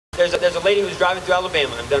There's a lady who's driving through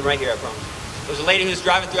Alabama. I'm done right here, I promise. There's a lady who's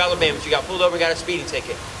driving through Alabama. She got pulled over and got a speeding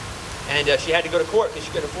ticket. And she had to go to court because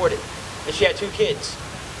she couldn't afford it. And she had 2 kids.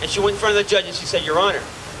 And she went in front of the judge and she said, "Your Honor,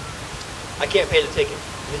 I can't pay the ticket."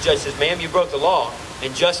 And the judge says, "Ma'am, you broke the law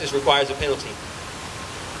and justice requires a penalty."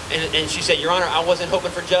 And she said, "Your Honor, I wasn't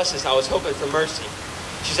hoping for justice. I was hoping for mercy."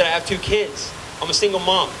 She said, "I have 2 kids. I'm a single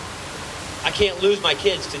mom. I can't lose my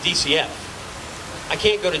kids to DCF. I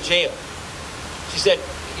can't go to jail." She said,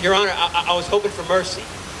 "Your Honor, I was hoping for mercy.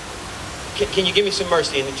 Can you give me some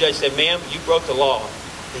mercy?" And the judge said, "Ma'am, you broke the law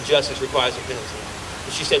and justice requires a penalty."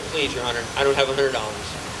 And she said, "Please, Your Honor, I don't have $100.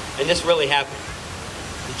 And this really happened.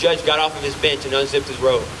 The judge got off of his bench and unzipped his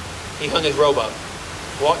robe. He hung his robe up,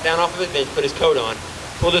 walked down off of his bench, put his coat on,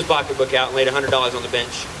 pulled his pocketbook out and laid $100 on the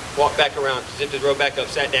bench, walked back around, zipped his robe back up,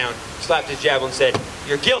 sat down, slapped his javelin and said,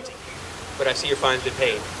 "You're guilty, but I see your fine's been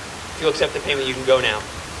paid. If you'll accept the payment, you can go now."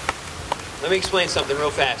 Let me explain something real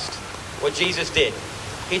fast. What Jesus did.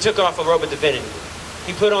 He took off a robe of divinity.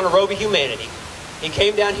 He put on a robe of humanity. He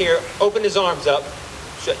came down here, opened his arms up.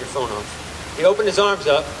 Shut your phone off. He opened his arms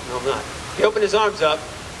up. No, I'm not. He opened his arms up,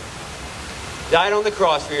 died on the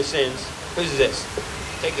cross for your sins. Whose is this?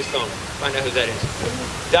 Take this phone. Find out who that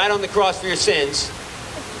is. Died on the cross for your sins.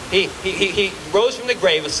 He rose from the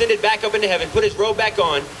grave, ascended back up into heaven, put his robe back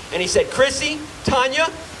on, and he said, "Chrissy, Tanya,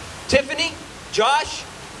 Tiffany, Josh,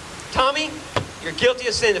 Tommy, you're guilty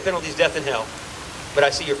of sin. The penalty is death and hell. But I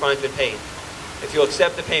see your fine's been paid. If you'll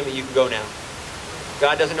accept the payment, you can go now."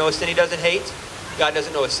 God doesn't know a sin he doesn't hate. God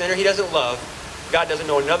doesn't know a sinner he doesn't love. God doesn't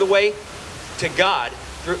know another way to God,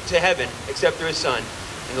 to heaven, except through his Son.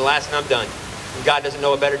 And the last, and I'm done. And God doesn't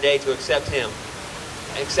know a better day to accept him,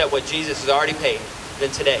 accept what Jesus has already paid,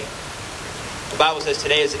 than today. The Bible says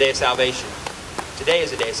today is the day of salvation. Today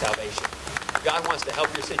is the day of salvation. God wants to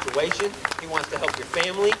help your situation. He wants to help your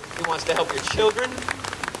family. He wants to help your children.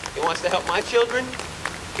 He wants to help my children.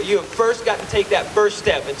 But you have first got to take that first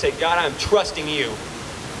step and say, "God, I'm trusting you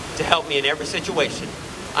to help me in every situation.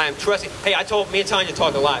 I am trusting." Hey, me and Tanya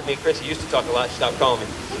talk a lot. Me and Chrissy used to talk a lot. She stopped calling me.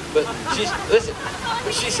 But listen,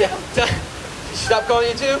 she said, "She stopped calling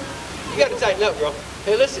you too? You got to tighten up, girl.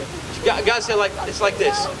 Hey, listen, God said it's like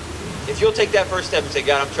this. If you'll take that first step and say,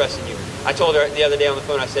 "God, I'm trusting you." I told her the other day on the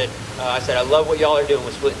phone, I said, "I love what y'all are doing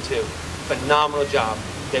with Split in Two. Phenomenal job.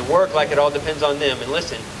 They work like it all depends on them. And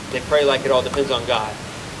listen, they pray like it all depends on God.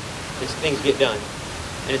 These things get done.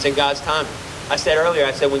 And it's in God's timing." I said earlier,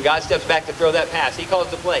 when God steps back to throw that pass, he calls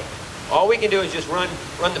the play. All we can do is just run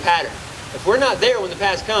the pattern. If we're not there when the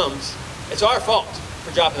pass comes, it's our fault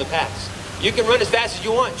for dropping the pass. You can run as fast as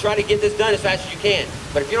you want. Try to get this done as fast as you can.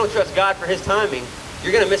 But if you don't trust God for his timing,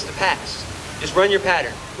 you're going to miss the pass. Just run your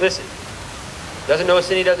pattern. Listen. Doesn't know a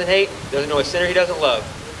sin he doesn't hate. Doesn't know a sinner he doesn't love.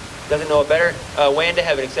 Doesn't know a better way into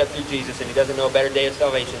heaven except through Jesus. And he doesn't know a better day of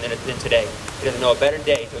salvation than today. He doesn't know a better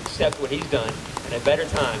day to accept what he's done and a better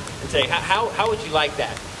time. And say, how would you like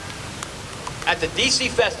that? At the DC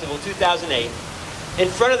Festival 2008, in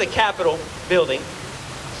front of the Capitol building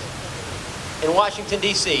in Washington,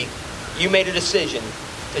 D.C., you made a decision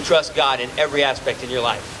to trust God in every aspect in your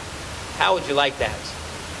life. How would you like that?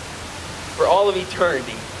 For all of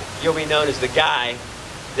eternity, you'll be known as the guy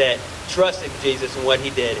that trusted Jesus and what he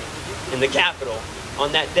did in the Capitol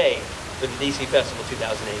on that day for the DC Festival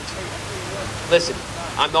 2008. Listen,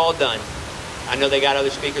 I'm all done. I know they got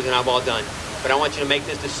other speakers and I'm all done. But I want you to make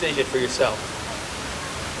this decision for yourself.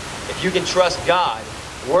 If you can trust God,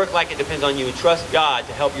 work like it depends on you, and trust God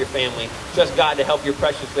to help your family. Trust God to help your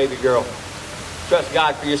precious baby girl. Trust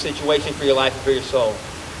God for your situation, for your life, and for your soul.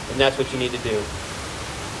 And that's what you need to do.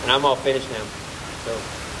 And I'm all finished now. So